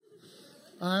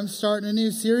I'm starting a new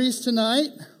series tonight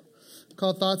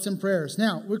called Thoughts and Prayers.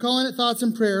 Now, we're calling it Thoughts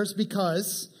and Prayers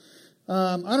because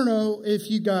I don't know if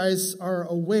you guys are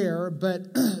aware,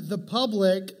 but the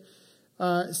public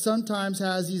sometimes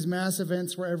has these mass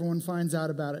events where everyone finds out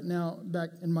about it. Now, back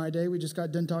in my day, we just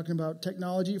got done talking about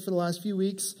technology for the last few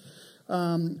weeks.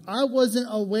 I wasn't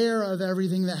aware of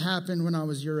everything that happened when I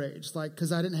was your age,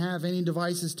 because I didn't have any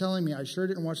devices telling me. I sure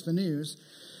didn't watch the news.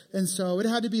 And so it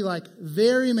had to be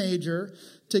very major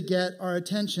to get our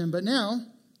attention. But now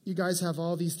you guys have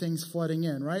all these things flooding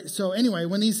in, right? So anyway,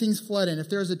 when these things flood in, if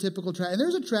there's a typical tragedy, and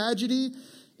there's a tragedy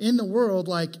in the world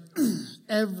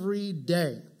every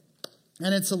day.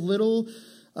 And it's a little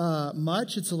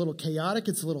much, it's a little chaotic,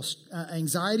 it's a little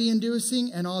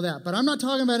anxiety-inducing and all that. But I'm not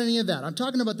talking about any of that. I'm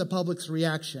talking about the public's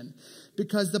reaction.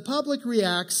 Because the public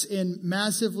reacts in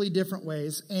massively different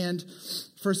ways. And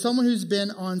for someone who's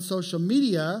been on social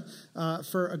media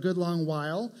for a good long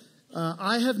while,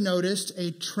 I have noticed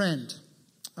a trend.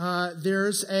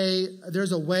 There's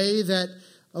a way that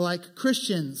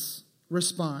Christians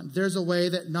respond. There's a way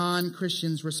that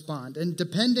non-Christians respond. And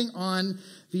depending on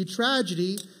the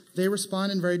tragedy, they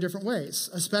respond in very different ways,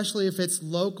 especially if it's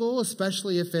local,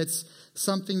 especially if it's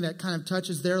something that kind of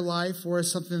touches their life or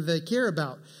something that they care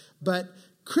about. But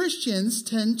Christians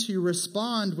tend to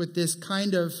respond with this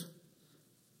kind of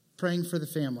praying for the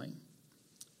family,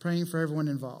 praying for everyone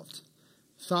involved.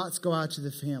 Thoughts go out to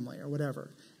the family or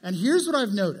whatever. And here's what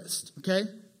I've noticed, okay?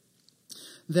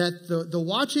 That the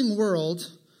watching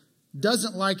world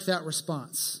doesn't like that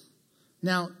response.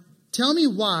 Now, tell me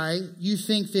why you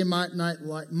think they might not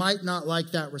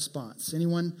like that response.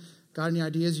 Anyone got any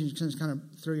ideas? You can just kind of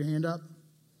throw your hand up.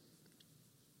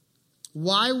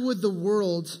 Why would the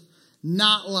world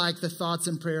not like the thoughts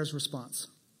and prayers response?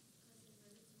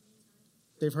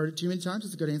 They've heard it too many times.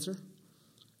 That's a good answer.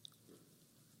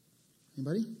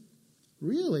 Anybody?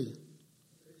 Really?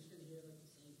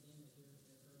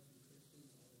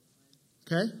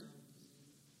 Okay.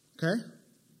 Okay.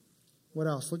 What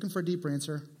else? Looking for a deeper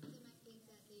answer. They might think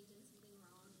that they've done something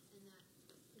wrong and that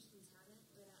Christians haven't,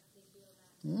 or that they feel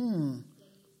that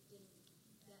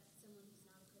that someone who's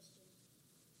not a Christian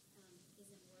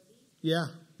isn't worthy. Yeah.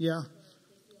 They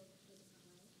feel a different way.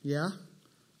 Yeah.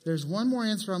 There's one more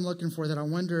answer I'm looking for that I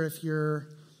wonder if you're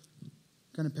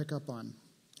going to pick up on.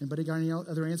 Anybody got any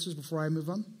other answers before I move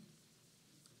on?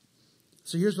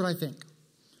 So here's what I think.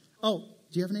 Oh,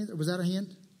 do you have any? Was that a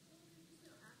hand?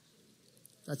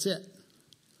 That's it.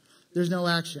 There's no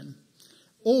action.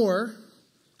 Or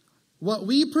what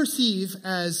we perceive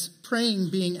as praying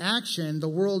being action, the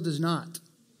world does not.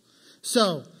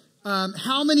 So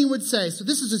how many would say, so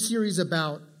this is a series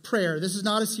about prayer. This is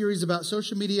not a series about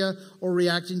social media or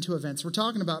reacting to events. We're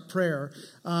talking about prayer.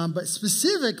 But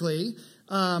specifically,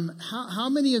 how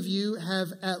many of you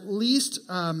have at least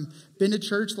been to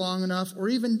church long enough, or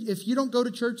even if you don't go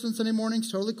to church on Sunday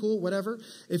mornings, totally cool, whatever.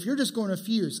 If you're just going to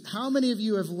Fuse, how many of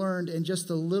you have learned in just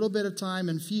a little bit of time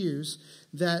in Fuse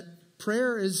that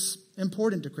prayer is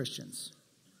important to Christians?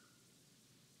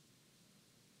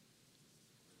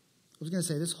 I was going to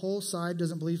say, this whole side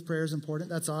doesn't believe prayer is important.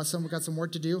 That's awesome. We've got some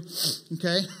work to do.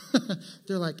 Okay?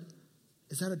 They're like,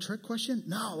 is that a trick question?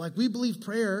 No, we believe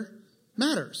prayer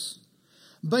matters.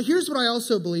 But here's what I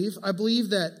also believe. I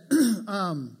believe that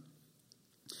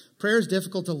prayer is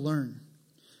difficult to learn.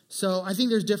 So I think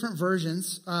there's different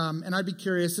versions, and I'd be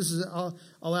curious.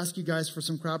 I'll ask you guys for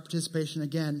some crowd participation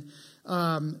again.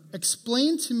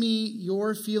 Explain to me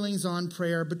your feelings on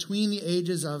prayer between the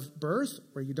ages of birth,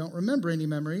 where you don't remember any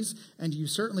memories, and you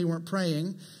certainly weren't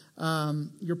praying.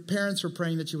 Your parents were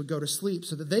praying that you would go to sleep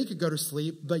so that they could go to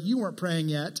sleep, but you weren't praying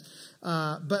yet.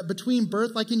 But between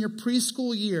birth, in your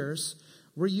preschool years,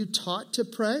 were you taught to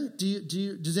pray?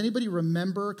 Does anybody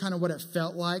remember kind of what it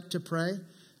felt like to pray?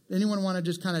 Anyone want to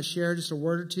just kind of share just a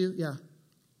word or two? Yeah.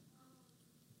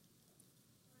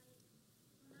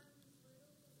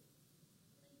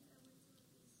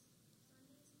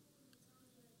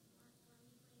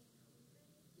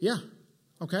 Yeah.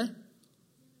 Okay.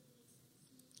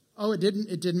 Oh, it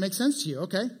didn't make sense to you.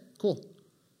 Okay. Cool.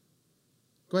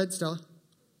 Go ahead, Stella.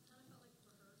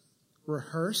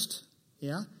 Rehearsed.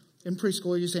 Yeah. In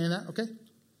preschool, you're saying that? Okay.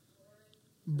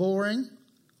 Boring.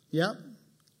 Yep.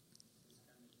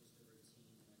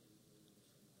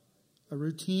 A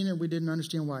routine, and we didn't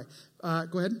understand why.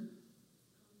 Go ahead.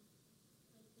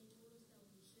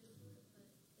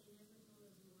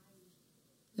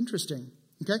 Interesting.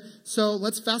 Okay. So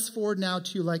let's fast forward now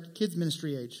to kids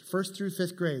ministry age, 1st through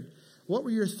 5th grade. What were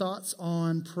your thoughts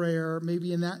on prayer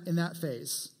maybe in that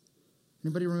phase?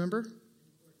 Anybody remember?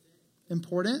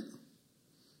 Important?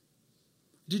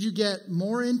 Did you get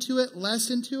more into it, less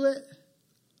into it?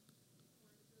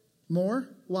 More?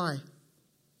 Why?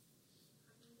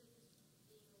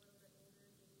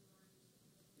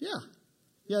 Yeah.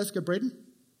 Yeah, that's good. Braden?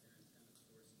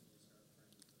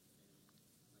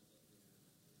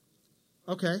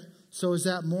 Okay. So is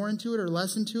that more into it or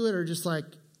less into it or just like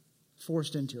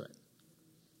forced into it?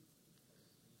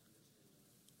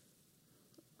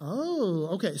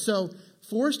 Oh, okay. So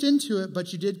forced into it,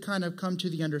 but you did kind of come to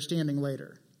the understanding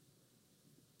later.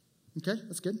 Okay,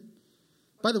 that's good.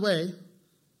 By the way,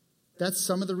 that's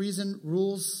some of the reason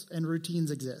rules and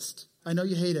routines exist. I know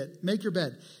you hate it. Make your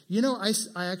bed. You know,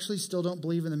 I actually still don't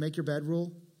believe in the make your bed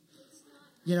rule.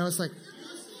 You know, it's like,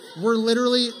 we're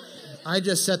literally, I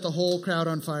just set the whole crowd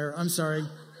on fire. I'm sorry.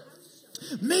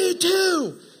 Me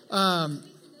too.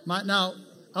 Now,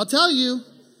 I'll tell you,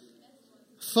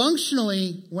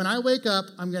 functionally, when I wake up,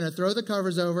 I'm going to throw the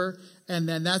covers over, and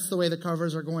then that's the way the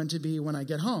covers are going to be when I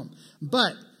get home.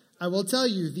 But I will tell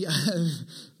you,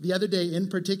 the other day in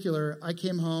particular, I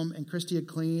came home and Christy had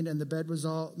cleaned and the bed was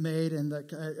all made and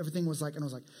everything was like, and I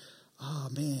was like, oh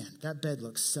man, that bed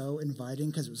looks so inviting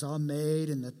because it was all made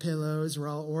and the pillows were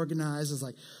all organized. I was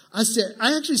like,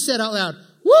 I actually said out loud,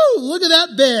 woo, look at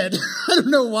that bed. I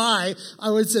don't know why I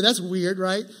would say that's weird,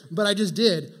 right? But I just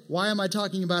did. Why am I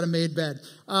talking about a made bed?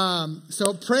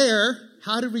 So prayer,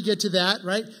 how did we get to that,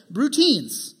 right?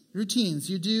 Routines.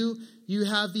 You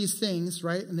have these things,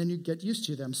 right? And then you get used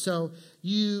to them. So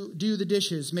you do the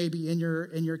dishes maybe in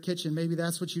your kitchen. Maybe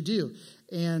that's what you do.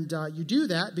 And you do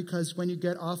that because when you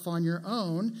get off on your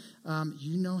own,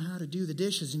 you know how to do the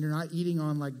dishes. And you're not eating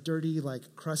on like dirty,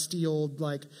 like crusty old,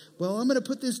 like, well, I'm going to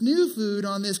put this new food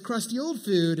on this crusty old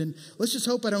food. And let's just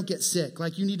hope I don't get sick.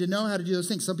 Like you need to know how to do those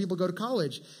things. Some people go to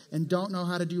college and don't know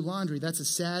how to do laundry. That's a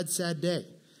sad, sad day.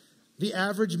 The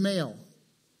average male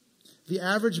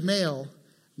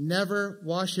never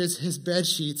washes his bed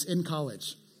sheets in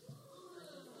college.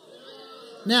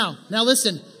 Now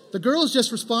listen, the girls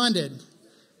just responded.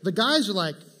 The guys are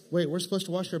like, wait, we're supposed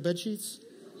to wash our bed sheets?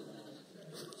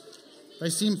 They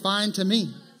seem fine to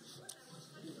me.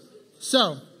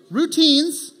 So,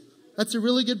 routines, that's a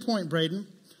really good point, Braden.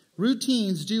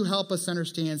 Routines do help us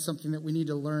understand something that we need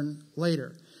to learn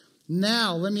later.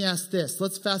 Now, let me ask this.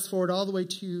 Let's fast forward all the way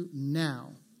to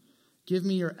now. Give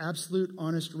me your absolute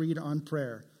honest read on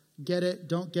prayer. Get it,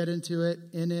 don't get into it,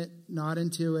 in it, not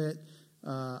into it.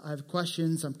 I have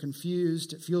questions, I'm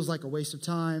confused, it feels like a waste of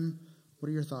time. What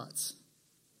are your thoughts?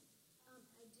 I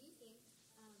do think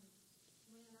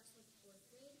when I got to like fourth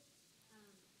grade,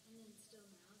 and then still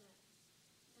now that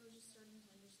I was just starting to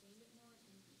understand it more,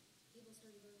 and people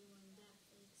started going more in depth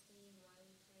and explaining why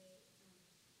we pray,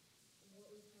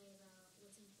 what we pray about,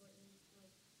 what's important,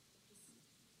 like just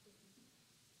different.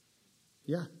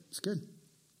 Yeah, it's good.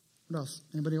 What else?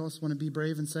 Anybody else want to be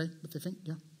brave and say what they think?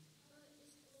 Yeah.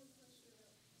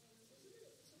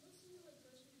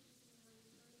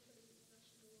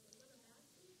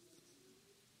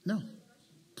 No.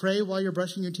 Pray while you're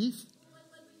brushing your teeth?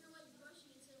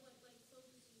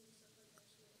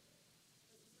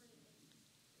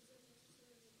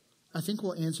 I think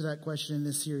we'll answer that question in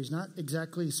this series. Not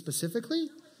exactly specifically.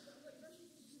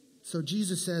 So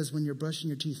Jesus says when you're brushing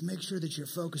your teeth, make sure that you're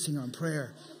focusing on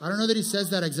prayer. I don't know that he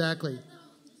says that exactly.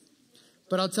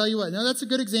 But I'll tell you what. No, that's a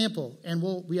good example. And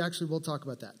we'll talk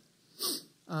about that.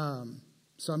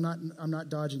 So I'm not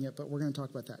dodging it, but we're going to talk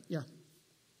about that. Yeah.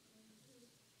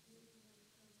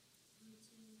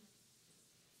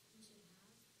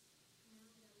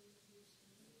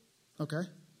 Okay.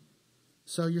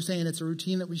 So you're saying it's a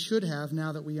routine that we should have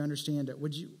now that we understand it.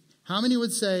 How many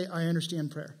would say, I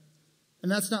understand prayer?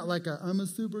 And that's not like I'm a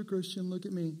super Christian, look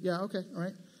at me. Yeah, okay, all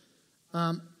right.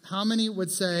 How many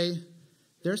would say,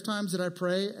 there's times that I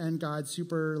pray and God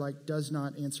does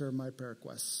not answer my prayer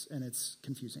requests and it's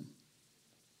confusing?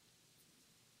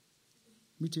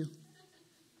 Me too.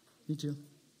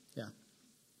 Yeah.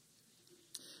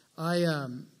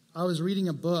 I was reading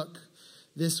a book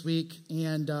this week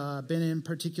and been in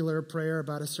particular prayer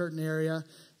about a certain area,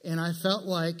 and I felt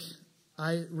like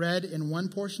I read in one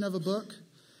portion of a book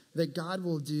that God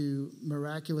will do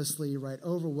miraculously, right,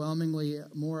 overwhelmingly,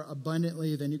 more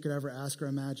abundantly than you could ever ask or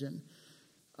imagine.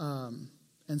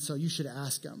 And so you should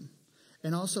ask him.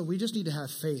 And also, we just need to have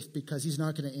faith because he's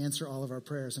not going to answer all of our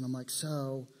prayers. And I'm like,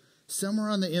 so somewhere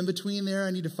on the in-between there,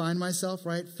 I need to find myself,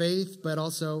 right? Faith, but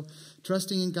also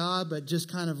trusting in God, but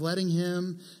just kind of letting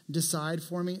him decide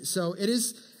for me. So it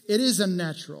is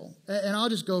unnatural. And I'll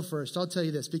just go first. I'll tell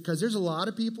you this, because there's a lot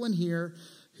of people in here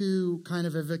who kind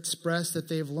of have expressed that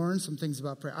they've learned some things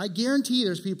about prayer. I guarantee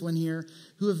there's people in here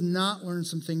who have not learned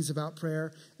some things about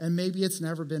prayer, and maybe it's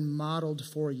never been modeled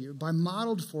for you. By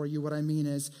modeled for you, what I mean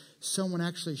is someone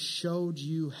actually showed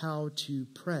you how to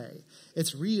pray.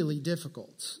 It's really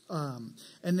difficult.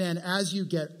 And then as you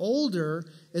get older,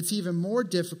 it's even more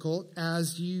difficult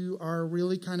as you are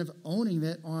really kind of owning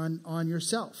it on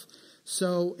yourself.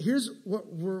 So here's what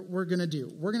we're going to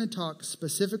do. We're going to talk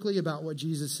specifically about what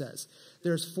Jesus says.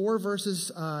 There's 4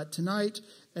 verses tonight,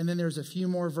 and then there's a few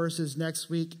more verses next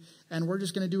week, and we're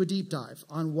just going to do a deep dive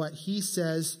on what he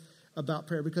says about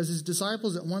prayer, because his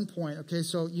disciples at one point, okay,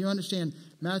 so you understand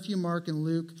Matthew, Mark, and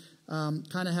Luke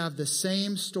kind of have the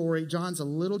same story. John's a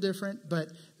little different, but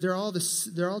they're all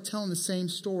telling the same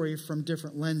story from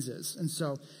different lenses. And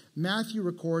so Matthew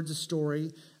records a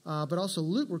story, but also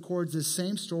Luke records this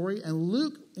same story, and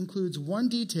Luke includes one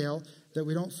detail that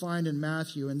we don't find in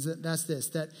Matthew, and that's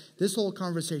that this whole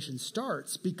conversation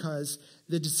starts because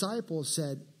the disciples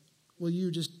said, will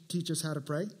you just teach us how to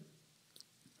pray?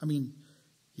 I mean,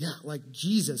 yeah, like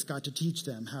Jesus got to teach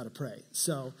them how to pray.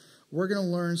 So we're going to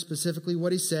learn specifically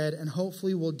what he said, and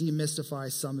hopefully we'll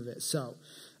demystify some of it. So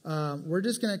we're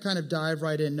just going to kind of dive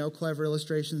right in. No clever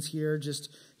illustrations here. Just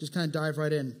kind of dive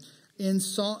right in. In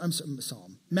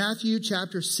Matthew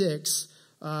chapter 6,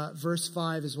 verse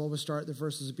 5 is where we'll start. The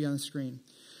verses will be on the screen.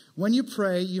 When you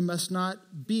pray, you must not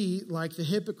be like the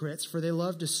hypocrites, for they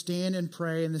love to stand and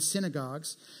pray in the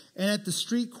synagogues and at the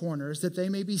street corners, that they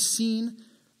may be seen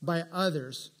by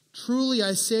others. Truly,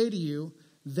 I say to you,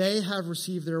 they have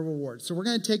received their reward. So we're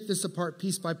going to take this apart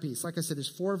piece by piece. Like I said,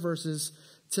 there's 4 verses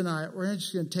tonight. We're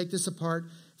just going to take this apart.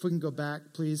 If we can go back,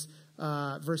 please.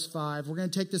 Verse 5. We're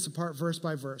going to take this apart verse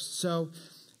by verse. So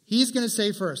he's going to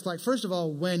say first, first of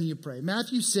all, when you pray.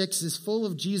 Matthew 6 is full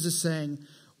of Jesus saying,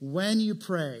 when you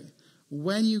pray,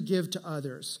 when you give to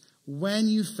others, when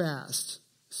you fast.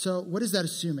 So what is that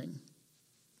assuming?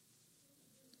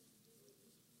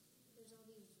 There's all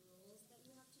these rules that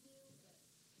you have to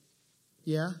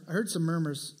do. Yeah, I heard some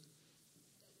murmurs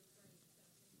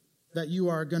that you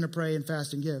are going to pray and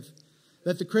fast and give.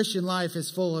 That the Christian life is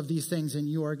full of these things, and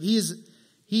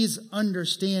he's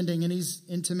understanding and he's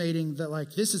intimating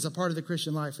that this is a part of the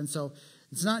Christian life. And so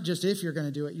it's not just if you're going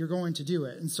to do it, you're going to do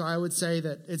it. And so I would say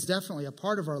that it's definitely a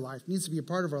part of our life, needs to be a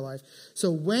part of our life.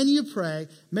 So when you pray,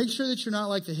 make sure that you're not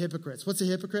like the hypocrites. What's a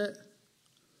hypocrite?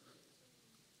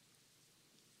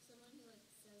 Someone who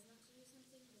says not to do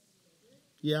something, but they do it.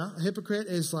 Yeah, a hypocrite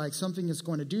is like something that's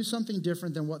going to do something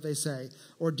different than what they say,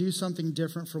 or do something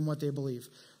different from what they believe.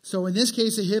 So in this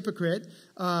case, a hypocrite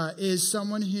is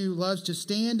someone who loves to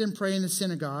stand and pray in the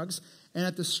synagogues and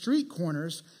at the street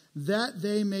corners, that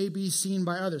they may be seen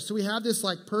by others. So we have this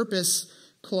purpose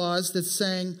clause that's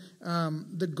saying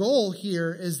the goal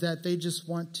here is that they just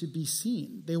want to be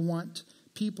seen. They want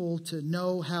people to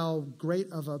know how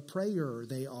great of a prayer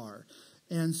they are.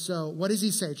 And so what does he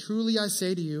say? Truly I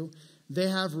say to you, they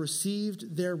have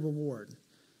received their reward.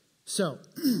 So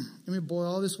let me boil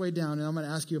all this way down, and I'm going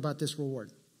to ask you about this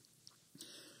reward.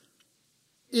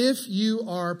 If you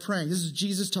are praying, this is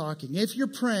Jesus talking. If you're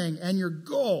praying and your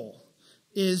goal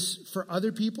is for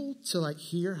other people to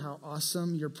hear how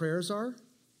awesome your prayers are,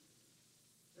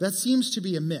 that seems to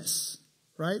be a miss,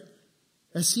 right?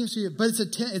 That seems to be, but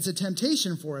it's a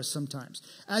temptation for us sometimes.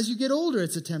 As you get older,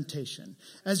 it's a temptation.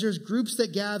 As there's groups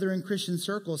that gather in Christian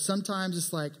circles, sometimes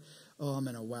it's like, oh, I'm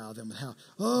going to wow them with how,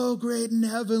 oh, great and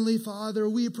heavenly Father,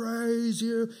 we praise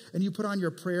you. And you put on your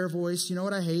prayer voice. You know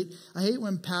what I hate? I hate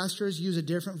when pastors use a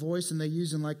different voice than they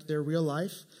use in their real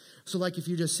life. So if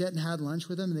you just sit and had lunch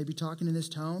with them and they'd be talking in this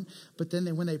tone, but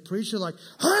then when they preach, they're like,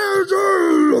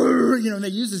 and they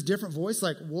use this different voice.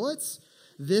 What's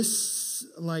this?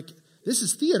 This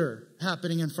is theater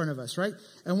happening in front of us, right?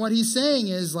 And what he's saying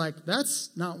is that's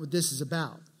not what this is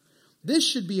about. This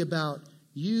should be about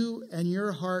you and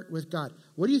your heart with God.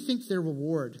 What do you think their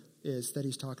reward is that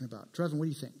he's talking about? Trevin, what do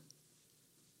you think?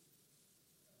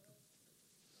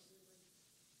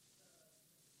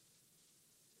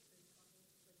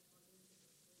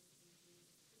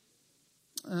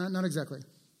 Not exactly.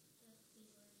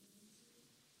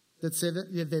 Let's say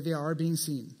that they are being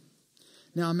seen.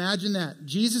 Now imagine that.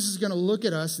 Jesus is going to look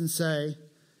at us and say,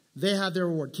 they have their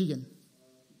reward. Keegan.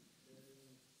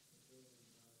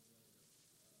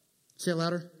 Say it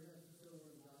louder.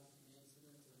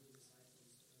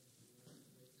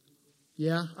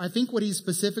 Yeah, I think what he's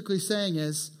specifically saying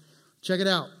is, check it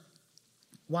out.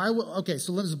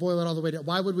 So let's boil it all the way down.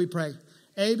 Why would we pray?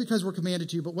 A, because we're commanded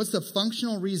to, but what's the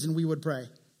functional reason we would pray?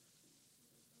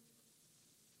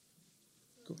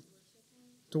 Cool.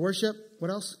 To worship.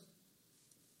 What else?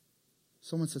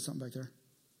 Someone said something back there.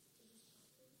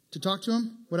 To talk to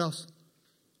him? What else?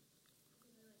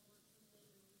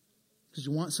 Because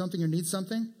you want something or need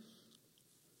something?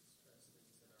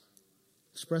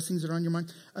 Express things that are on your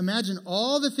mind. Imagine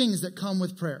all the things that come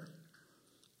with prayer.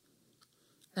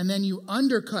 And then you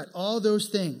undercut all those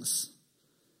things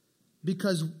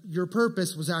because your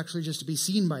purpose was actually just to be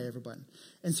seen by everyone.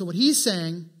 And so what he's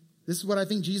saying, this is what I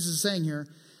think Jesus is saying here,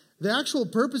 the actual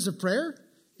purpose of prayer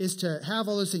is to have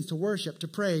all those things, to worship, to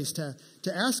praise, to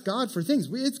ask God for things.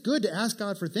 It's good to ask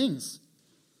God for things.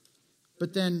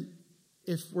 But then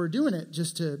if we're doing it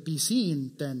just to be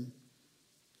seen, then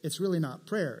it's really not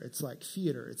prayer. It's like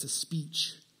theater. It's a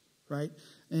speech, right?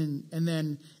 And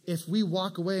then if we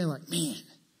walk away and like, man,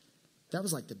 that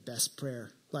was like the best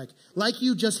prayer. Like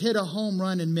you just hit a home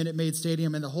run in Minute Maid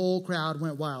Stadium and the whole crowd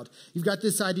went wild. You've got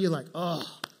this idea like, oh,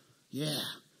 yeah,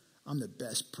 I'm the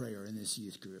best prayer in this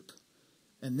youth group.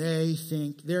 And they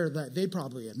think they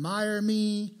probably admire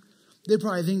me. They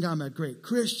probably think I'm a great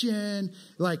Christian.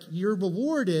 Like your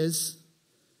reward is,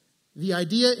 the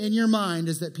idea in your mind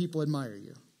is that people admire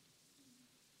you.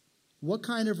 What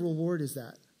kind of reward is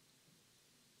that?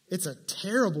 It's a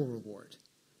terrible reward.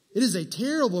 It is a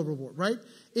terrible reward, right?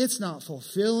 It's not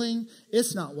fulfilling.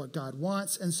 It's not what God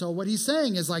wants. And so what he's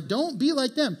saying is like, don't be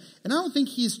like them. And I don't think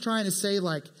he's trying to say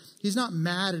like, he's not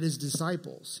mad at his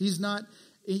disciples. He's not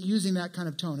using that kind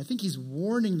of tone. I think he's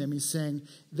warning them. He's saying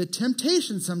the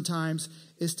temptation sometimes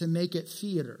is to make it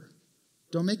theater.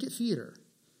 Don't make it theater.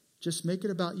 Just make it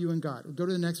about you and God. Go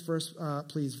to the next verse,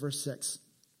 please, verse 6.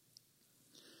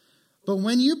 But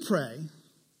when you pray,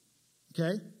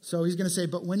 okay, so he's going to say,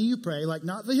 but when you pray, like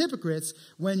not the hypocrites,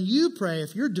 when you pray,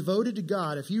 if you're devoted to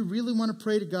God, if you really want to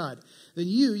pray to God, then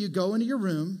you go into your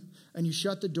room and you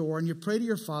shut the door and you pray to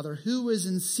your Father who is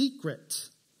in secret,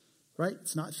 right?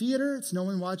 It's not theater. It's no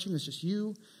one watching. It's just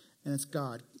you and it's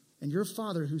God. And your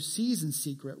Father who sees in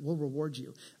secret will reward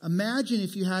you. Imagine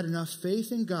if you had enough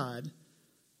faith in God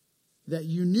that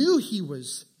you knew he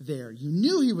was there. You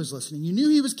knew he was listening. You knew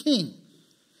he was king.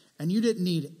 And you didn't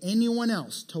need anyone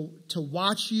else to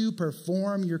watch you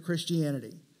perform your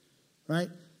Christianity, right?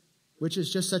 Which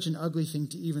is just such an ugly thing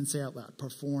to even say out loud.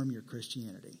 Perform your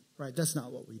Christianity, right? That's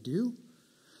not what we do.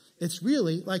 It's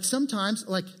really like sometimes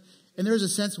like, and there's a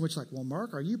sense in which like, well,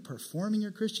 Mark, are you performing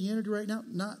your Christianity right now?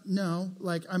 No.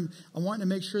 Like I'm wanting to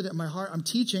make sure that my heart, I'm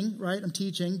teaching, right? I'm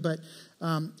teaching, but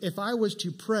if I was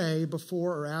to pray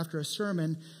before or after a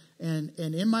sermon, and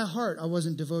in my heart, I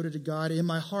wasn't devoted to God. In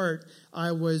my heart,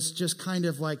 I was just kind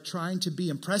of like trying to be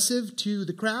impressive to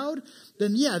the crowd.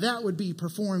 Then, yeah, that would be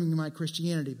performing my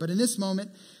Christianity. But in this moment,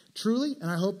 truly,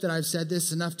 and I hope that I've said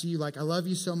this enough to you, like I love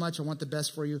you so much. I want the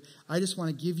best for you. I just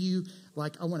want to give you,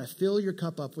 like I want to fill your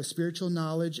cup up with spiritual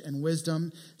knowledge and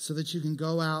wisdom so that you can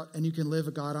go out and you can live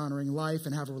a God-honoring life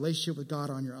and have a relationship with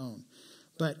God on your own.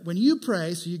 But when you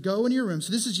pray, so you go into your room.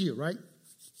 So this is you, right?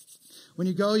 When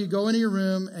you go into your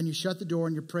room and you shut the door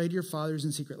and you pray to your Father who's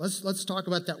in secret. Let's talk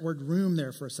about that word room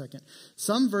there for a second.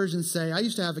 Some versions say, I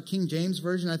used to have a King James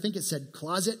version. I think it said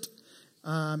closet.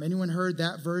 Anyone heard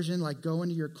that version? Like go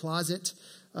into your closet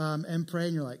and pray.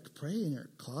 And you're like, pray in your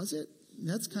closet?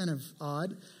 That's kind of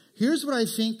odd. Here's what I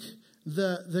think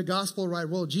the gospel writer,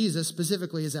 well, Jesus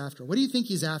specifically is after. What do you think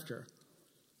he's after?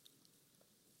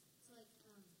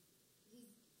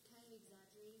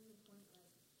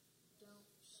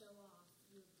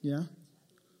 Yeah.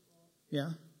 Yeah.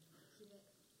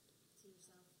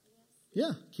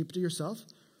 Yeah, keep it to yourself.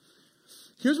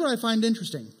 Here's what I find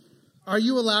interesting. Are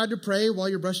you allowed to pray while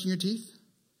you're brushing your teeth?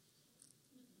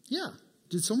 Yeah.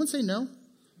 Did someone say no?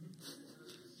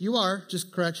 You are.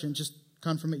 Just correction. Just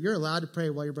confirm it. You're allowed to pray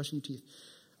while you're brushing your teeth.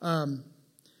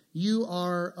 You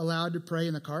are allowed to pray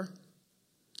in the car.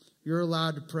 You're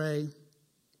allowed to pray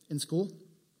in school.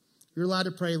 You're allowed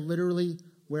to pray literally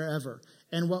wherever.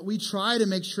 And what we try to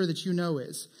make sure that you know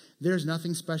is there's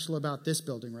nothing special about this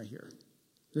building right here.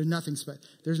 There's nothing special.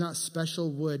 There's not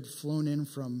special wood flown in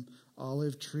from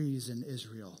olive trees in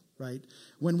Israel, right?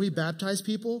 When we baptize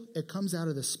people, it comes out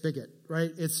of the spigot,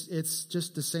 right? It's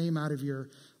just the same out of your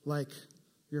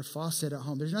faucet at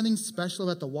home. There's nothing special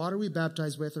about the water we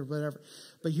baptize with or whatever.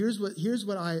 But here's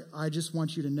what I just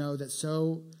want you to know that's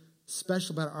so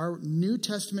special about our New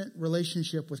Testament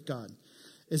relationship with God.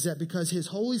 Is that because his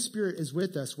Holy Spirit is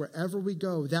with us, wherever we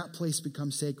go, that place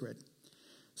becomes sacred.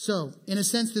 So, in a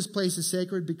sense, this place is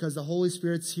sacred because the Holy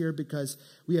Spirit's here, because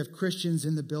we have Christians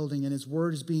in the building and his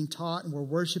word is being taught and we're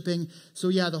worshiping. So,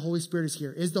 yeah, the Holy Spirit is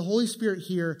here. Is the Holy Spirit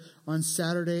here on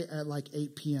Saturday at like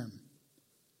 8 p.m.?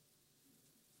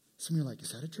 Some of you are like,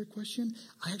 is that a trick question?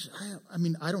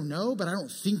 I don't know, but I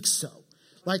don't think so.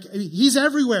 Like, he's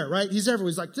everywhere, right? He's everywhere.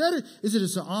 He's like, is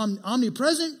it an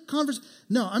omnipresent conference?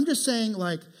 No, I'm just saying,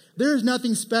 like, there is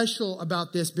nothing special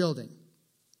about this building,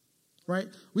 right?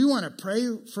 We want to pray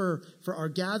for our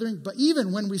gathering, but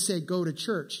even when we say go to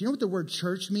church, you know what the word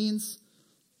church means?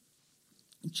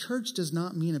 Church does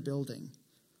not mean a building.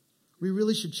 We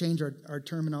really should change our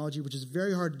terminology, which is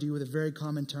very hard to do with a very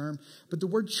common term. But the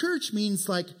word church means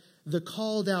like the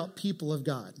called out people of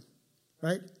God,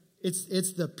 right?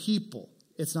 It's the people.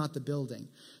 It's not the building.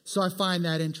 So I find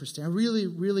that interesting. I really,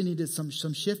 really needed some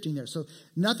shifting there. So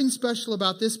nothing special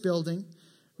about this building,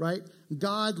 right?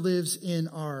 God lives in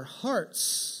our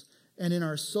hearts and in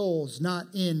our souls, not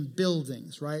in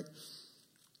buildings, right?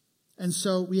 And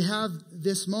so we have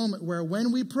this moment where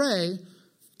when we pray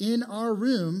in our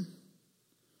room,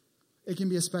 it can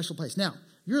be a special place. Now,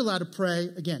 you're allowed to pray,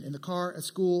 again, in the car, at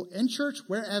school, in church,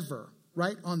 wherever,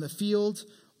 right? On the field,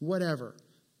 whatever.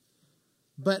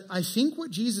 But I think what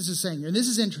Jesus is saying, and this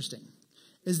is interesting,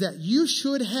 is that you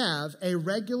should have a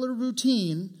regular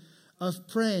routine of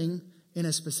praying in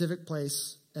a specific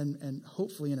place and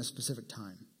hopefully in a specific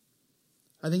time.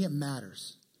 I think it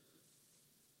matters.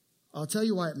 I'll tell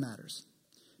you why it matters.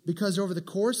 Because over the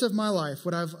course of my life,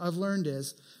 what I've learned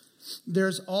is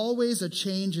there's always a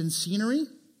change in scenery.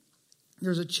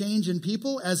 There's a change in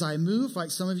people as I move. Like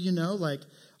some of you know, like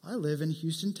I live in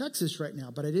Houston, Texas right now,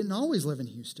 but I didn't always live in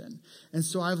Houston. And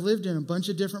so I've lived in a bunch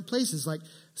of different places. Like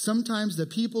sometimes the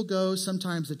people go,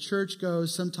 sometimes the church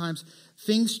goes, sometimes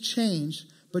things change,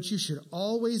 but you should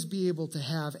always be able to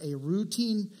have a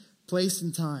routine place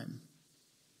and time.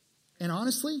 And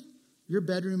honestly, your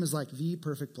bedroom is like the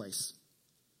perfect place.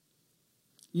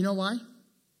 You know why?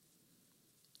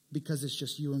 Because it's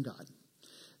just you and God.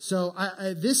 So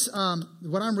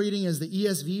what I'm reading is the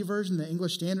ESV version, the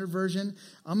English Standard Version.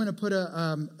 I'm going to put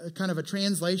a kind of a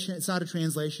translation. It's not a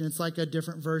translation. It's like a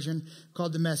different version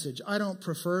called the Message. I don't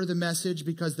prefer the Message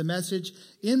because the Message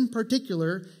in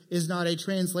particular is not a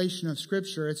translation of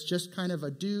Scripture. It's just kind of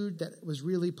a dude that was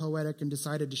really poetic and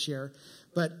decided to share.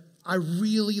 But I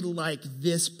really like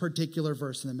this particular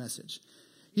verse in the Message.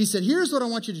 He said, here's what I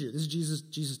want you to do. This is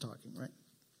Jesus talking, right?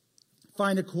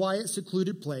 Find a quiet,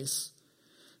 secluded place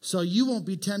so you won't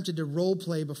be tempted to role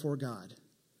play before God.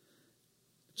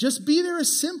 Just be there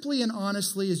as simply and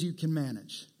honestly as you can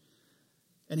manage.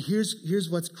 And here's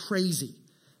what's crazy.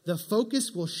 The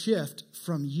focus will shift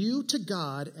from you to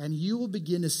God, and you will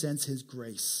begin to sense His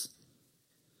grace.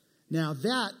 Now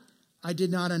that I did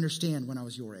not understand when I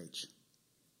was your age.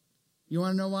 You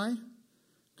want to know why?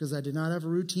 Because I did not have a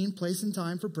routine place and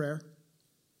time for prayer.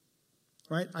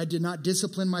 Right? I did not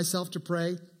discipline myself to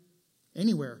pray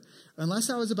anywhere. Unless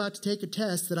I was about to take a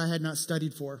test that I had not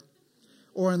studied for.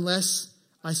 Or unless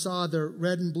I saw the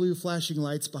red and blue flashing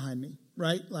lights behind me.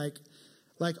 Right? Like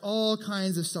all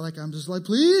kinds of stuff. Like I'm just like,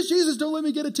 please, Jesus, don't let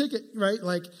me get a ticket. Right?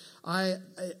 Like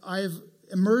I've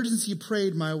emergency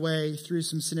prayed my way through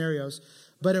some scenarios.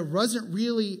 But it wasn't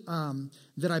really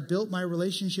that I built my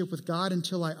relationship with God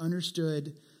until I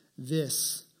understood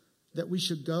this, that we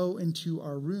should go into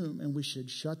our room and we should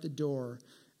shut the door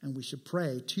and we should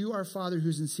pray to our Father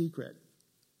who's in secret.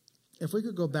 If we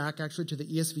could go back actually to the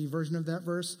ESV version of that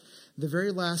verse, the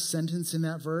very last sentence in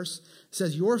that verse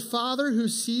says, your Father who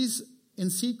sees in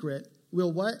secret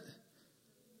will what?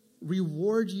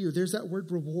 Reward you. There's that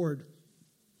word reward.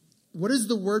 What does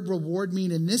the word reward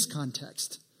mean in this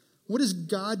context? What does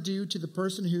God do to the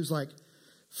person who's like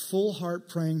full heart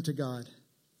praying to God?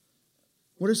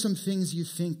 What are some things you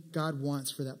think God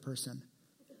wants for that person?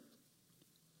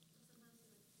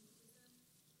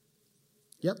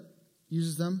 Yep,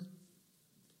 uses them.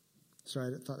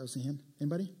 Sorry, I thought that was a hand.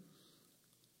 Anybody?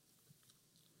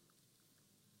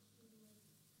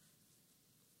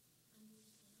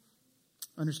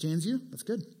 Understands you? That's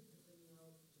good.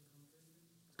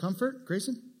 Comfort,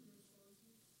 Grayson?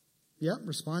 Yep,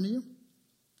 respond to you.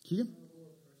 Keegan?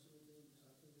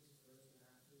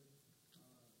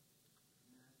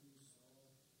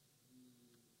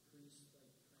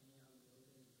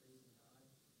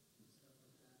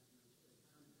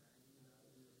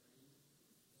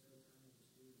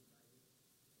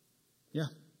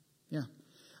 Yeah.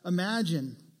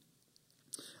 Imagine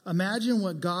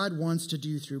what God wants to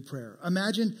do through prayer.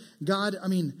 Imagine God,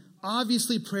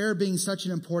 obviously prayer being such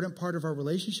an important part of our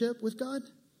relationship with God,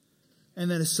 and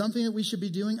that is something that we should be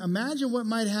doing. Imagine what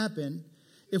might happen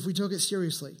if we took it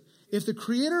seriously. If the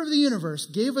creator of the universe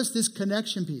gave us this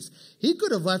connection piece, He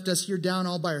could have left us here down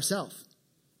all by ourselves.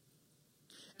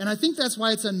 And I think that's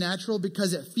why it's unnatural,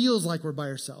 because it feels like we're by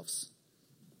ourselves.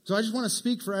 So I just want to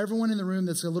speak for everyone in the room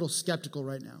that's a little skeptical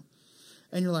right now.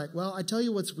 And you're like, well, I tell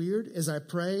you what's weird is I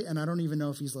pray and I don't even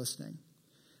know if He's listening.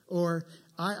 Or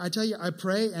I tell you, I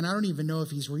pray and I don't even know if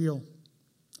he's real.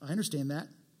 I understand that,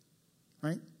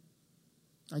 right?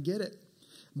 I get it.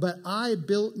 But I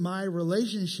built my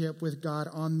relationship with God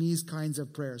on these kinds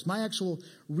of prayers. My actual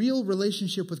real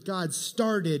relationship with God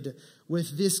started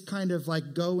with this kind of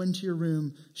like go into your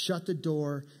room, shut the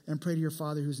door, and pray to your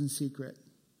Father who's in secret.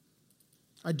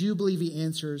 I do believe he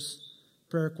answers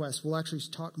prayer requests. We'll actually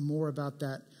talk more about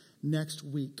that next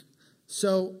week.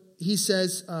 So he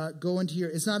says, go into your,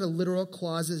 it's not a literal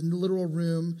closet, a literal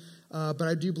room, but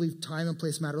I do believe time and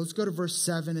place matter. Let's go to verse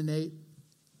 7 and 8.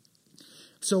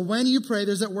 So when you pray,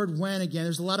 there's that word when again.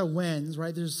 There's a lot of whens,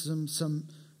 right? There's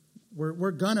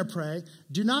we're gonna pray.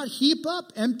 Do not heap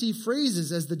up empty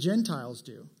phrases as the Gentiles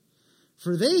do,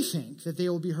 for they think that they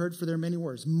will be heard for their many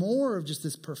words. More of just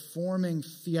this performing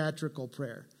theatrical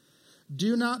prayer.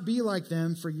 Do not be like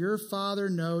them, for your Father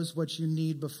knows what you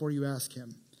need before you ask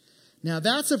him. Now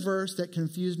that's a verse that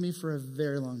confused me for a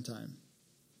very long time.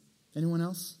 Anyone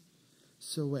else?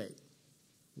 So wait,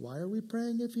 why are we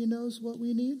praying if he knows what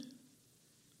we need?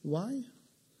 Why?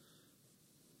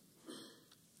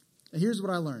 And here's what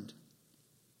I learned.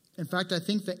 In fact, I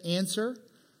think the answer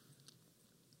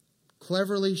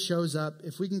cleverly shows up.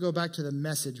 If we can go back to the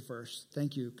Message verse.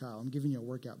 Thank you, Kyle. I'm giving you a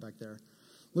workout back there.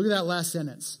 Look at that last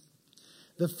sentence.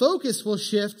 The focus will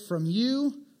shift from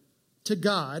you to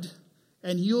God,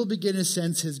 and you'll begin to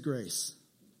sense his grace.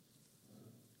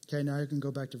 Okay, now you can go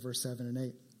back to verse 7 and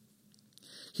 8.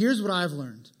 Here's what I've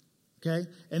learned. Okay,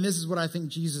 and this is what I think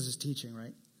Jesus is teaching,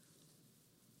 right?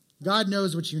 God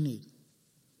knows what you need.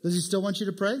 Does he still want you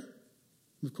to pray?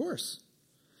 Of course.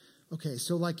 Okay,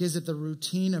 so like, is it the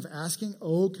routine of asking?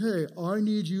 Okay, I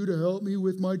need you to help me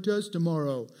with my test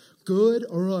tomorrow. Good,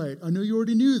 all right. I know you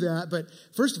already knew that, but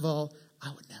first of all,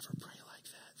 I would never pray like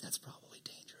that. That's probably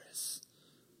dangerous.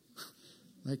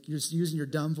 Like you're using your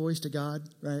dumb voice to God,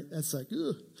 right? That's like,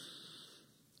 ugh.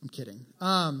 I'm kidding.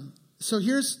 So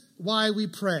here's why we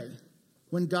pray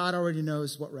when God already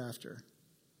knows what we're after.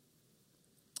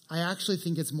 I actually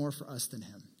think it's more for us than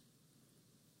him.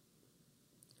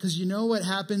 Because you know what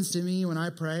happens to me when I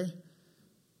pray?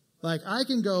 Like I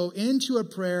can go into a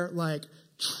prayer like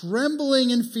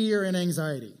trembling in fear and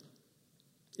anxiety.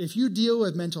 If you deal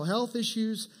with mental health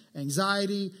issues,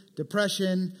 anxiety,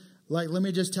 depression, like let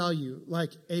me just tell you,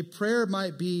 like a prayer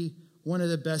might be one of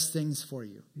the best things for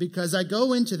you. Because I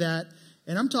go into that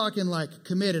and I'm talking like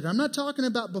committed. I'm not talking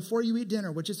about before you eat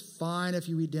dinner, which is fine if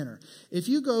you eat dinner. If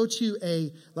you go to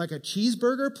a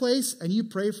cheeseburger place and you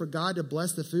pray for God to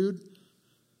bless the food,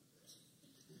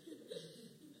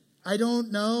 I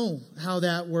don't know how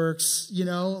that works,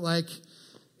 like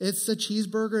it's a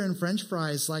cheeseburger and French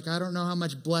fries. Like, I don't know how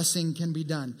much blessing can be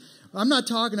done. I'm not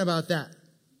talking about that.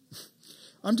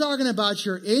 I'm talking about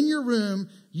you're in your room,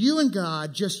 you and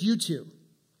God, just you two.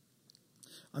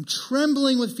 I'm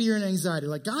trembling with fear and anxiety.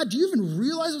 Like, God, do you even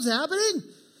realize what's happening?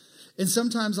 And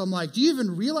sometimes I'm like, do you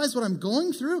even realize what I'm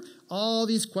going through? All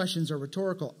these questions are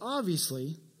rhetorical,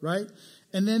 obviously, right?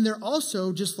 And then they're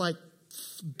also just like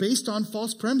based on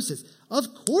false premises. Of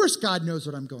course God knows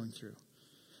what I'm going through,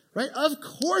 right? Of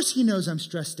course he knows I'm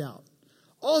stressed out.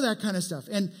 All that kind of stuff.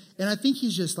 And I think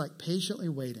he's just like patiently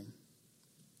waiting.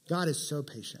 God is so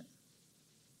patient.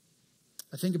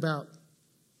 I think about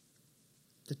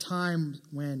the time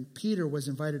when Peter was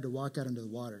invited to walk out into the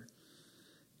water.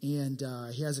 And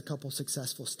he has a couple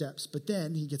successful steps. But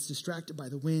then he gets distracted by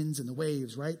the winds and the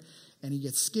waves, right? And he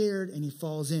gets scared and he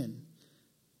falls in.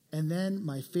 And then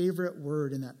my favorite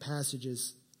word in that passage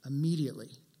is immediately.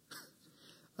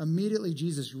 Immediately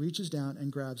Jesus reaches down and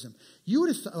grabs him. You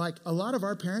would have, like a lot of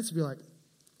our parents would be like,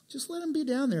 just let him be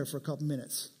down there for a couple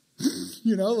minutes.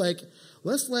 He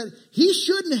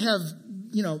shouldn't have,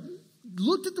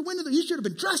 looked at the window. He should have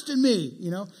been trusting me,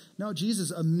 No,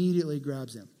 Jesus immediately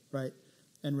grabs him, right?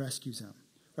 And rescues him,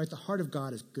 right? The heart of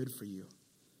God is good for you.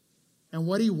 And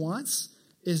what he wants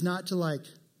is not to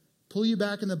pull you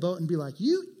back in the boat and be like,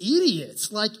 you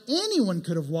idiots, like anyone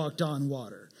could have walked on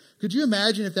water. Could you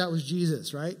imagine if that was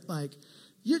Jesus, right? Like,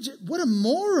 what a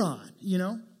moron,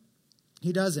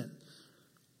 He doesn't.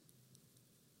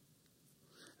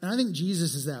 And I think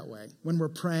Jesus is that way when we're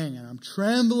praying and I'm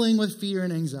trembling with fear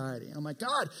and anxiety. I'm like,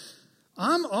 God,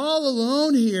 I'm all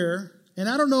alone here. And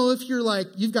I don't know if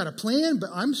you've got a plan, but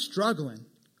I'm struggling.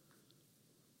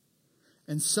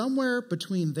 And somewhere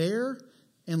between there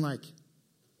and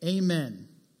amen,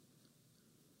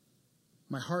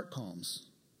 my heart calms.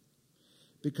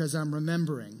 Because I'm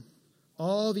remembering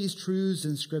all these truths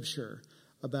in Scripture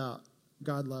about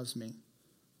God loves me.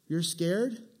 You're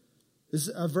scared? This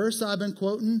is a verse I've been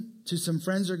quoting to some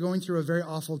friends who are going through a very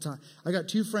awful time. I got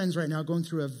 2 friends right now going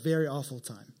through a very awful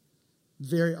time.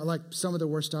 Very, like some of the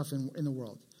worst stuff in the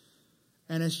world.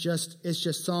 And it's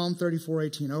just Psalm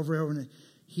 34:18 over and over. And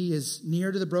he is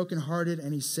near to the brokenhearted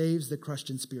and he saves the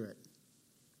crushed in spirit.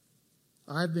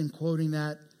 I've been quoting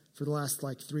that for the last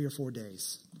 3 or 4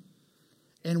 days.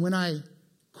 And when I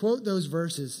quote those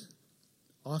verses,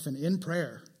 often in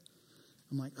prayer,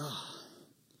 I'm like, oh,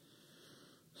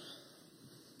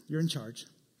 you're in charge.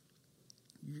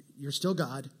 You're still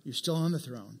God. You're still on the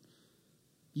throne.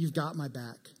 You've got my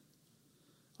back.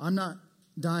 I'm not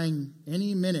dying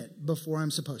any minute before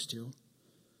I'm supposed to.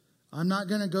 I'm not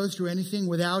going to go through anything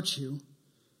without you.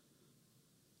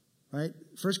 Right?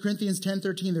 1 Corinthians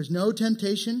 10:13, there's no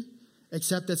temptation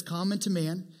except that's common to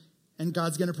man, and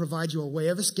God's going to provide you a way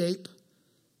of escape.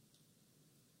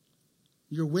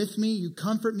 You're with me, you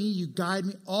comfort me, you guide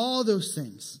me, all those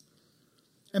things.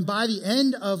 And by the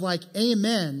end of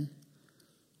amen,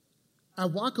 I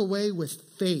walk away with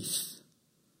faith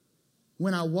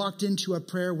when I walked into a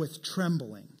prayer with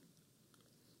trembling.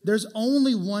 There's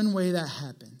only one way that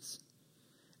happens.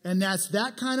 And that's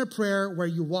that kind of prayer where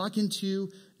you walk into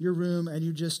your room and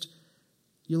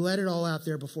you let it all out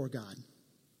there before God.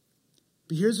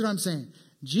 But here's what I'm saying.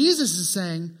 Jesus is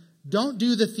saying, don't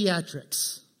do the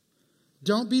theatrics.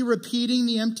 Don't be repeating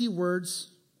the empty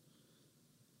words.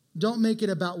 Don't make it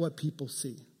about what people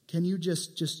see. Can you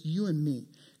just you and me?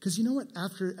 Because you know what?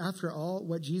 After all,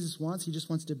 what Jesus wants, he just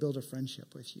wants to build a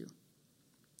friendship with you.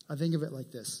 I think of it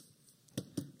like this.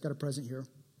 Got a present here.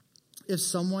 If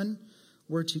someone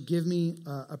were to give me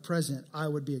a present, I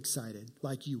would be excited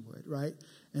like you would, right?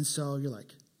 And so you're like,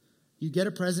 you get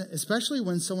a present, especially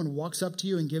when someone walks up to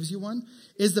you and gives you one,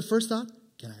 is the first thought,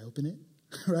 can I open it?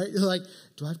 Right? You're like,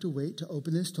 do I have to wait to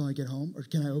open this till I get home? Or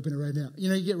can I open it right now?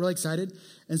 You get really excited.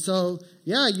 And so,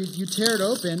 yeah, you tear it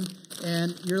open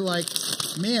and you're like,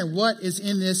 man, what is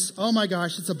in this? Oh my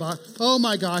gosh, it's a box. Oh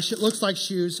my gosh, it looks like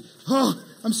shoes. Oh,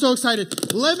 I'm so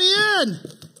excited. Let me in.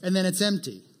 And then it's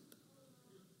empty.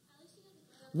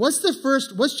 What's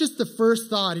just the first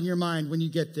thought in your mind when you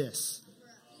get this?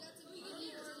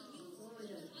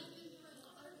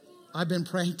 I've been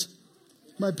pranked.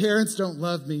 My parents don't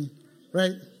love me.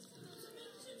 Right?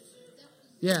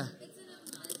 Yeah.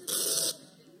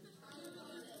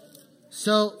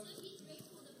 So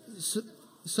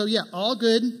yeah, all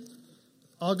good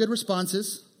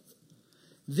responses.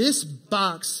 This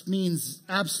box means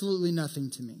absolutely nothing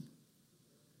to me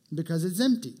because it's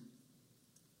empty.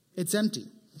 It's empty.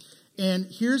 And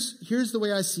here's the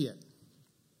way I see it.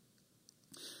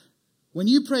 When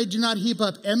you pray, do not heap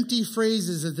up empty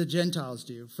phrases as the Gentiles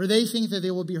do, for they think that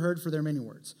they will be heard for their many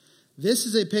words. This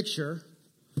is a picture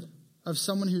of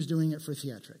someone who's doing it for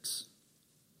theatrics.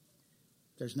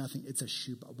 There's nothing. It's a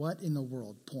shoebox. What in the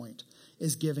world point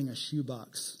is giving a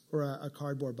shoebox or a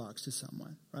cardboard box to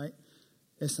someone, right?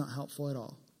 It's not helpful at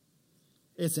all.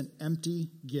 It's an empty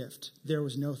gift. There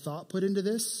was no thought put into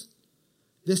this.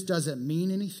 This doesn't mean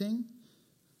anything,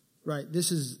 right?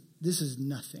 This is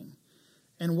nothing.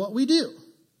 And what we do,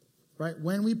 right,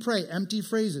 when we pray, empty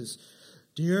phrases,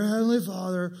 dear Heavenly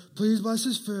Father, please bless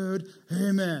this food.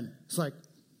 Amen. It's like,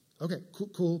 okay,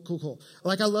 cool.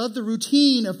 I love the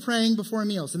routine of praying before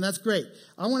meals, and that's great.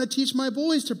 I want to teach my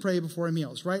boys to pray before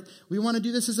meals, right? We want to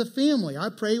do this as a family. I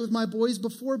pray with my boys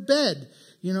before bed,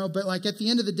 but at the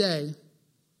end of the day,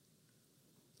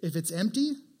 if it's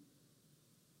empty,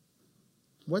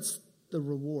 what's the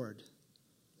reward?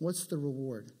 What's the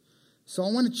reward? So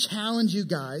I want to challenge you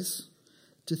guys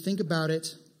to think about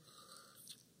it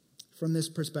from this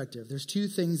perspective. There's 2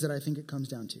 things that I think it comes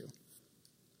down to.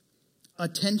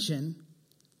 Attention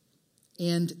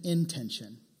and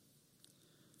intention.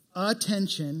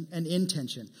 Attention and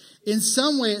intention. In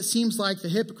some way, it seems like the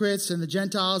hypocrites and the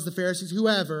Gentiles, the Pharisees,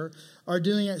 whoever, are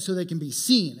doing it so they can be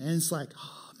seen. And it's like,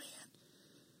 oh, man,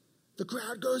 the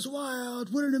crowd goes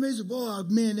wild. What an amazing, oh,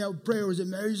 man, that prayer was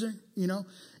amazing,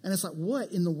 And it's like,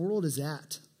 what in the world is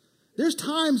that? There's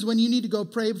times when you need to go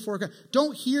pray before God.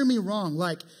 Don't hear me wrong.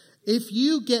 If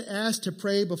you get asked to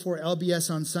pray before LBS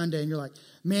on Sunday and you're like,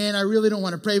 man, I really don't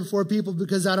want to pray before people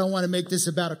because I don't want to make this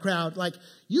about a crowd.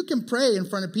 You can pray in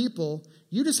front of people.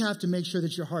 You just have to make sure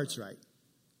that your heart's right.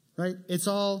 Right? It's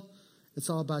all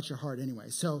about your heart anyway.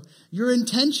 So your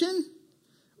intention,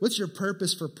 what's your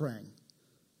purpose for praying?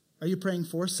 Are you praying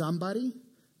for somebody?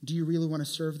 Do you really want to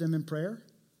serve them in prayer?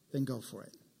 Then go for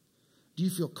it. Do you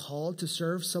feel called to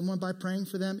serve someone by praying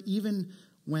for them even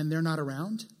when they're not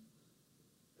around?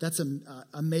 That's an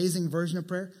amazing version of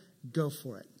prayer. Go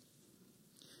for it.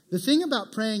 The thing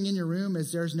about praying in your room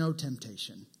is there's no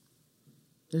temptation.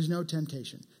 There's no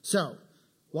temptation. So,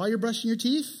 while you're brushing your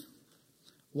teeth,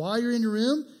 while you're in your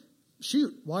room,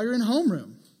 while you're in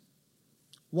homeroom,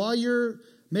 while you're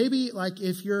Maybe like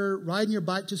if you're riding your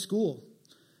bike to school.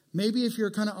 Maybe if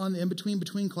you're kind of on the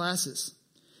between classes.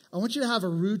 I want you to have a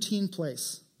routine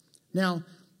place. Now,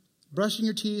 brushing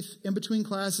your teeth in between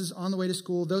classes on the way to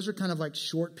school, those are kind of like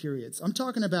short periods. I'm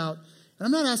talking about, and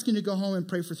I'm not asking you to go home and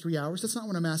pray for 3 hours. That's not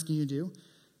what I'm asking you to do.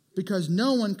 Because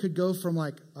no one could go from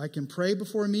like, I can pray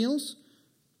before meals.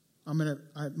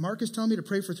 Mark is telling me to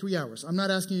pray for 3 hours. I'm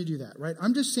not asking you to do that, right?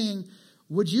 I'm just saying,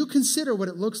 would you consider what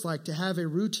it looks like to have a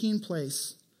routine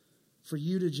place for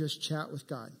you to just chat with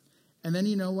God? And then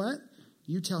you know what?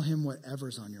 You tell him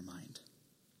whatever's on your mind.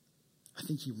 I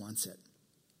think he wants it.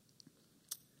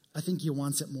 I think he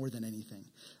wants it more than anything.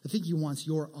 I think he wants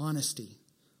your honesty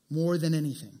more than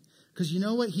anything. Because you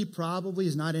know what he probably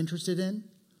is not interested in?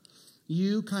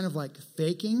 You kind of like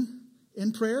faking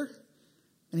in prayer.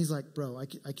 And he's like, bro,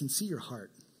 I can see your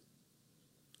heart.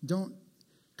 Don't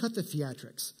cut the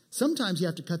theatrics. Sometimes you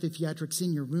have to cut the theatrics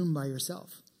in your room by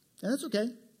yourself. And that's okay,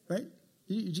 right?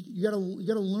 You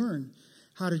gotta learn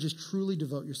how to just truly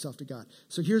devote yourself to God.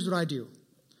 So here's what I do.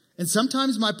 And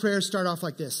sometimes my prayers start off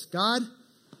like this. God,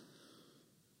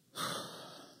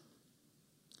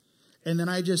 and then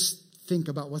I just think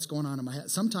about what's going on in my head.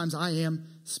 Sometimes I am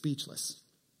speechless.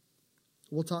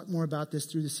 We'll talk more about this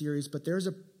through the series, but there's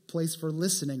a place for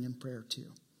listening in prayer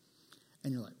too.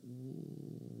 And you're like,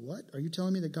 what? Are you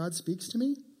telling me that God speaks to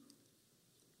me?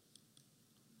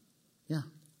 Yeah.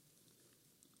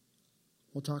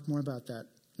 We'll talk more about that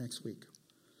next week.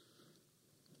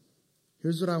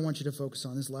 Here's what I want you to focus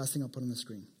on. This is the last thing I'll put on the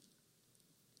screen.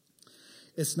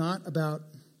 It's not about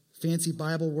fancy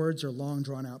Bible words or long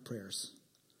drawn-out prayers.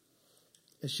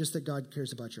 It's just that God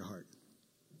cares about your heart.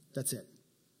 That's it.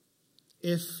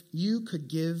 If you could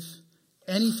give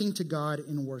anything to God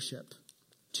in worship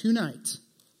tonight,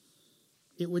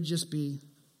 it would just be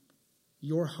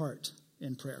your heart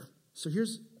in prayer. So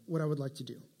here's what I would like to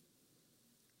do.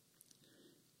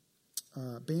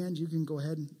 Band, you can go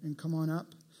ahead and come on up.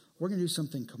 We're going to do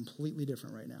something completely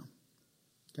different right now.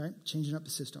 Okay? Changing up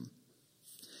the system.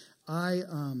 I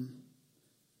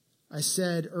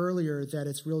said earlier that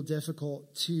it's real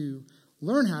difficult to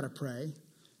learn how to pray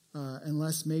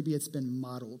unless maybe it's been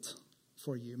modeled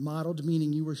for you. Modeled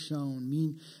meaning you were shown,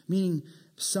 meaning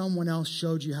someone else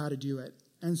showed you how to do it.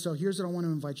 And so here's what I want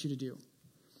to invite you to do.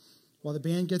 While the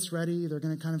band gets ready, they're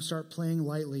going to kind of start playing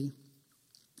lightly.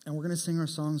 And we're going to sing our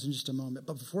songs in just a moment.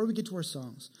 But before we get to our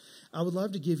songs, I would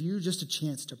love to give you just a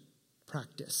chance to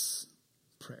practice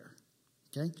prayer.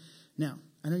 Okay? Now,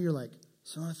 I know you're like,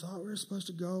 so I thought we were supposed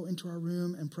to go into our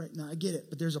room and pray. No, I get it.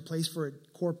 But there's a place for it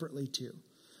corporately too.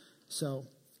 So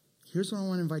here's what I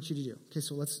want to invite you to do. Okay,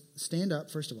 so let's stand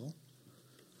up, first of all.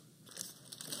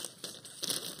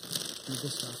 Need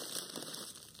this stuff.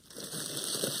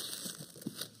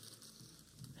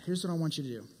 Here's what I want you to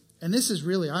do. And this is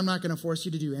really, I'm not going to force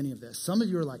you to do any of this. Some of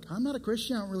you are like, I'm not a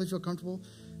Christian. I don't really feel comfortable.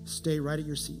 Stay right at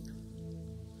your seat.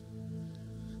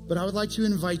 But I would like to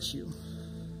invite you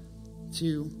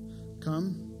to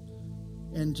come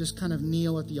and just kind of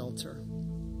kneel at the altar.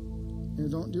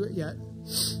 And don't do it yet.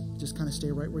 Just kind of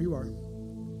stay right where you are.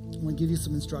 I'm going to give you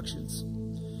some instructions.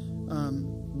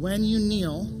 When you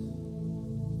kneel,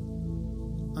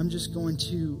 I'm just going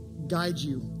to guide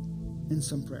you in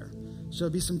some prayer. So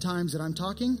there'll be some times that I'm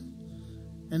talking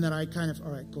and that I kind of,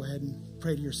 all right, go ahead and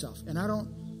pray to yourself. And I don't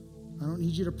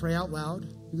need you to pray out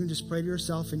loud. You can just pray to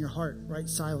yourself in your heart, right,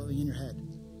 silently in your head.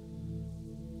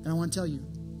 And I want to tell you,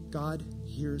 God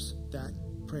hears that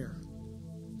prayer.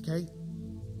 Okay?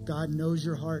 God knows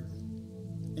your heart,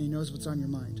 and he knows what's on your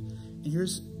mind. And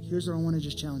here's what I want to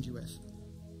just challenge you with.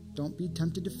 Don't be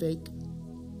tempted to fake.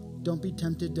 Don't be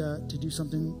tempted to do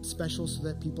something special so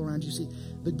that people around you see.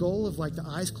 The goal of like the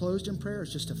eyes closed in prayer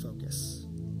is just to focus,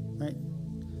 right?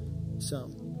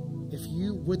 So if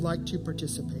you would like to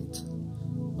participate,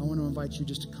 I want to invite you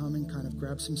just to come and kind of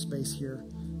grab some space here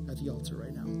at the altar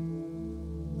right now.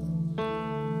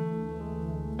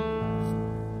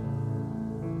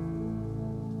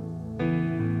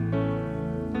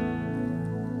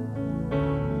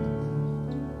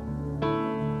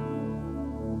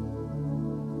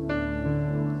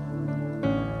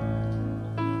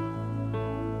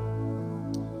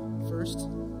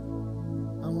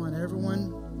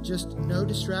 Just no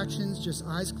distractions, just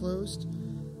eyes closed.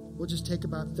 We'll just take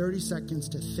about 30 seconds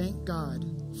to thank God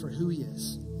for who he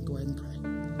is. Go ahead and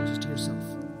pray, just to yourself.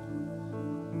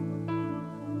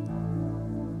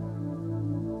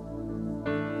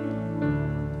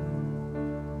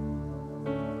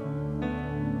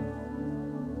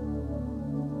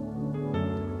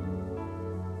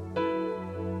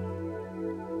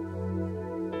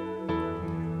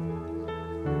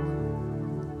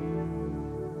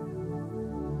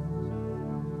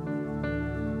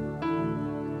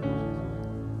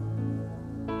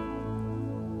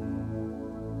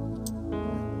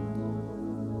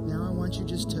 want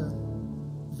you just to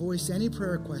voice any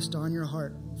prayer request on your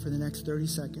heart for the next 30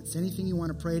 seconds. Anything you want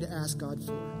to pray to ask God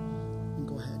for. And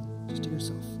go ahead, just to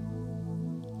yourself.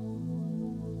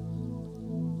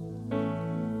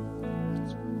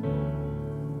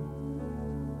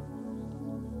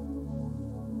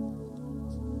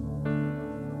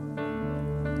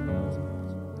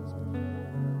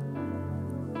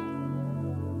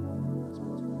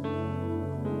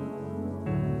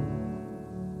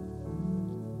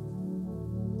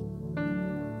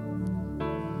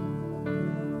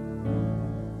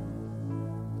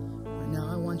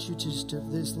 You just to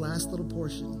this last little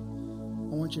portion,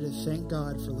 I want you to thank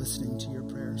God for listening to your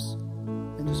prayers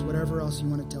and just whatever else you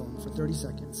want to tell him for 30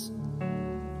 seconds.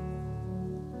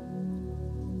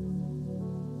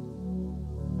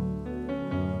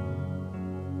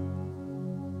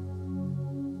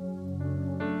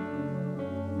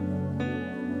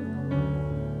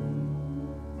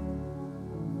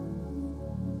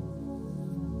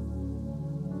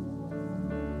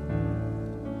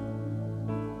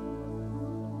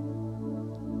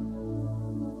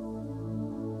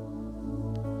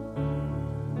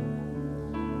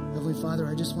 Father,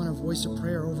 I just want to voice a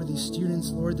prayer over these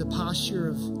students. Lord, the posture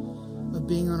of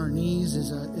being on our knees is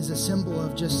a symbol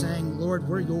of just saying, Lord,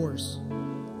 we're yours.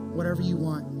 Whatever you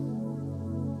want.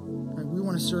 Right, we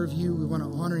want to serve you. We want to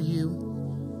honor you.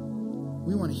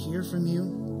 We want to hear from you.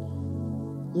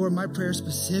 Lord, my prayer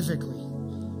specifically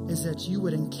is that you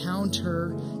would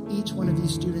encounter each one of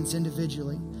these students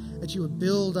individually, that you would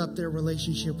build up their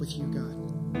relationship with you, God.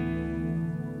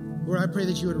 Lord, I pray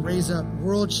that you would raise up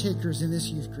world shakers in this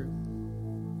youth group.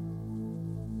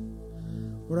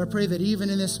 Lord, I pray that even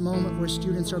in this moment where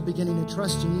students are beginning to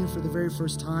trust in you for the very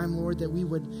first time, Lord, that we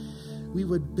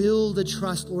would build a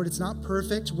trust. Lord, it's not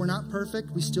perfect. We're not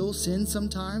perfect. We still sin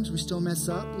sometimes. We still mess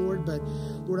up, Lord. But,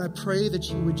 Lord, I pray that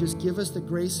you would just give us the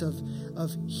grace of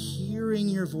hearing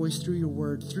your voice through your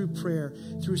word, through prayer,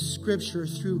 through scripture,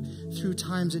 through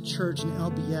times at church and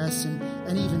LBS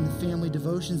and even the family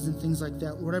devotions and things like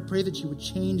that. Lord, I pray that you would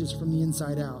change us from the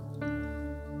inside out.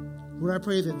 Lord, I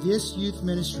pray that this youth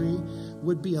ministry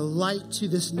would be a light to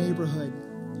this neighborhood,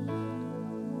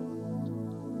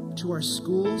 to our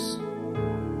schools,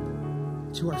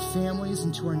 to our families,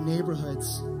 and to our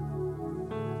neighborhoods.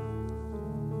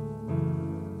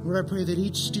 Lord, I pray that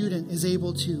each student is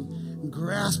able to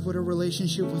grasp what a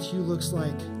relationship with you looks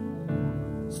like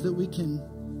so that we can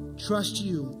trust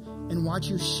you and watch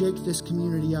you shake this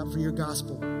community up for your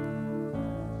gospel.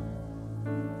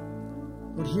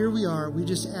 Lord, here we are. We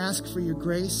just ask for your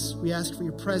grace. We ask for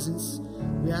your presence.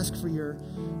 We ask for your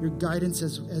guidance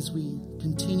as we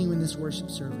continue in this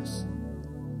worship service.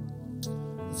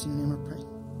 It's in your name I pray.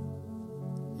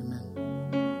 Amen.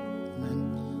 Amen.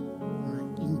 All right,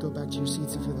 you can go back to your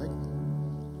seats if you like.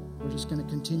 We're just going to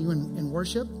continue in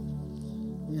worship.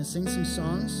 We're going to sing some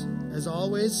songs. As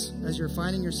always, as you're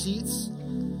finding your seats,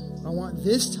 I want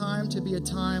this time to be a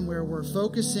time where we're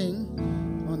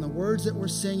focusing on the words that we're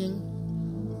singing.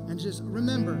 And just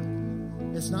remember,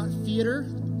 it's not theater.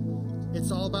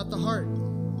 It's all about the heart.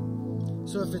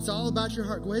 So if it's all about your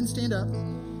heart, go ahead and stand up.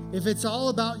 If it's all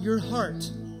about your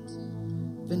heart,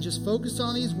 then just focus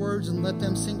on these words and let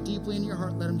them sink deeply in your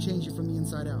heart. Let them change you from the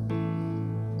inside out.